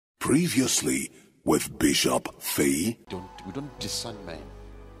Previously with Bishop Feyi. We don't discern men.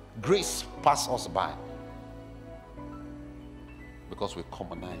 Grace pass us by because we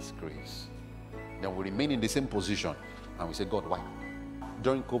commonize grace. Then we remain in the same position and we say, God, why?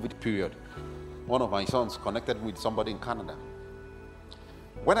 During COVID period, one of my sons connected me with somebody in Canada.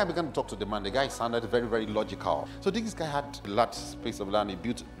 When I began to talk to the man, the guy sounded very, very logical. So this guy had a large space of land. He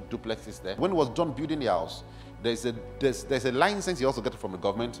built duplexes there. When he was done building the house, there's a license he also got from the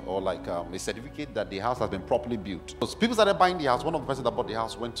government, or like a certificate that the house has been properly built. So people started buying the house. One of the persons that bought the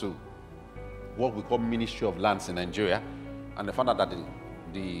house went to what we call Ministry of Lands in Nigeria, and they found out that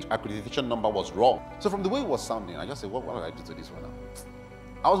the accreditation number was wrong. So from the way it was sounding, I just said, what do I do to this one now?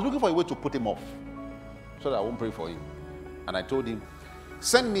 I was looking for a way to put him off so that I won't pray for him. And I told him,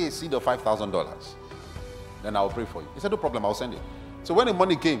 send me a seed of $5,000, then I'll pray for you. He said, no problem, I'll send it. So when the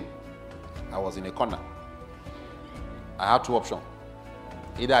money came, I was in a corner. I had two options.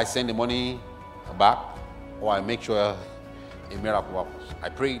 Either I send the money back, or I make sure a miracle happens. I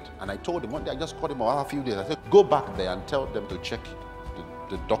prayed, and I told him one day, I just called him after a few days. I said, go back there and tell them to check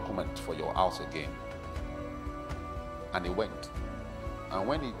the document for your house again. And he went. And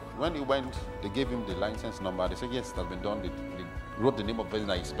when he went, they gave him the license number. They said, yes, it has been done. They wrote the name of the person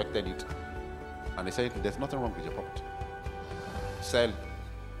that inspected it. And they said, there's nothing wrong with your property. Sell,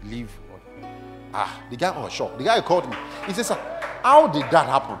 leave. The guy was shocked. The guy called me. He said, sir, how did that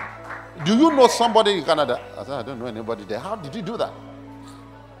happen? Do you know somebody in Canada? I said, I don't know anybody there. How did you do that?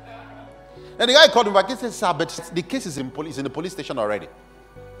 And the guy called me back. He said, sir, but the case is in the police station already.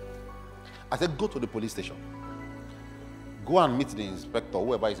 I said, go to the police station. Go and meet the inspector,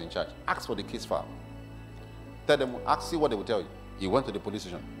 whoever is in charge. Ask for the case file. Tell them, see what they will tell you. He went to the police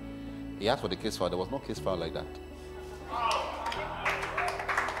station. He asked for the case file. There was no case file like that.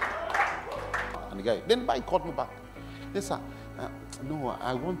 And the guy called me back. Yes, sir. No,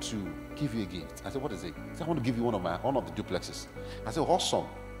 I want to give you a gift. I said, what is it? He said, I want to give you one of the duplexes. I said, awesome.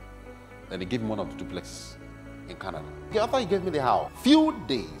 Then he gave me one of the duplexes in Canada. After he gave me the house, few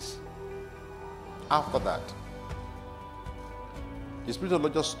days after that, the Spirit of the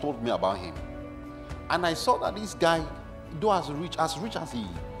Lord just told me about him. And I saw that this guy, though as rich as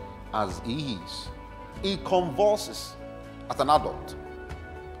he is, he convulses as an adult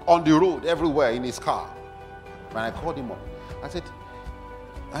on the road, everywhere, in his car. When I called him up, I said,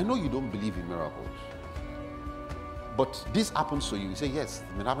 I know you don't believe in miracles, but this happens to you. He said, yes,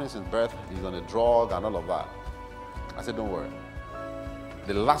 it's been happening since birth. He's on a drug and all of that. I said, don't worry.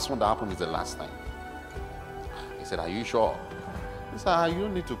 The last one that happened is the last time. He said, are you sure? He said, you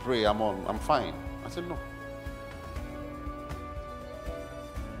don't need to pray. I'm fine. I said, no.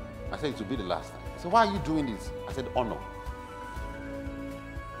 I said, it will be the last time. He said, why are you doing this? I said, honor.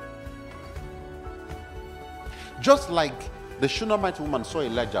 Just like the Shunammite woman saw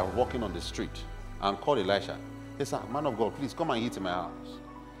Elijah walking on the street and called Elisha. He said, man of God, please come and eat in my house.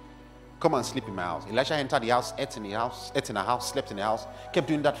 Come and sleep in my house. Elisha entered the house, ate in the house, slept in the house, kept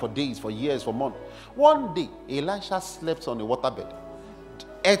doing that for days, for years, for months. One day, Elisha slept on a waterbed,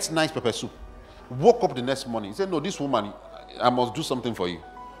 ate nice pepper soup, woke up the next morning. He said, no, this woman, I must do something for you.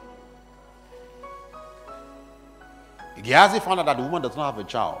 Gehazi found out that the woman does not have a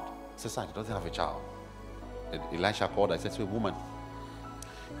child. He said, sir, she doesn't have a child. Elisha called her and said, woman,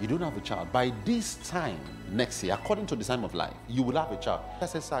 you don't have a child. By this time next year, according to the time of life, you will have a child. I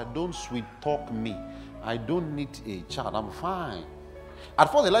said, sir, don't sweet talk me. I don't need a child. I'm fine.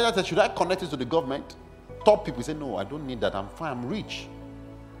 At first, Elijah said, should I connect it to the government? Top people said, no, I don't need that. I'm fine. I'm rich.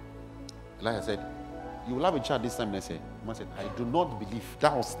 Elijah said, you will have a child this time next year. Man said, I do not believe.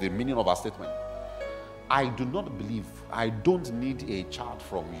 That was the meaning of our statement. I do not believe. I don't need a child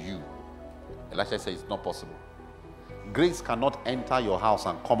from you. Elisha said, it's not possible. Grace cannot enter your house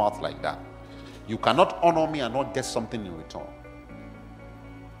and come out like that. You cannot honor me and not get something in return.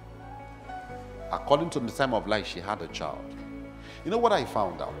 According to the time of life, she had a child. You know what I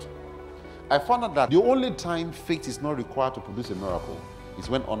found out? I found out that the only time faith is not required to produce a miracle is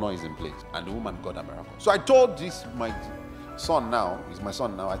when honor is in place. And the woman got a miracle. So I told my son now, he's my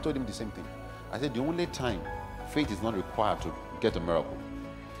son now, I told him the same thing. I said, the only time faith is not required to get a miracle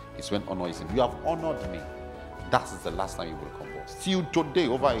is when honor is in. You have honored me. That is the last time you will converse. Till today,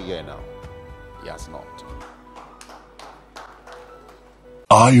 over a year now, he has not.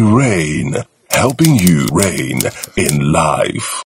 I reign, helping you reign in life.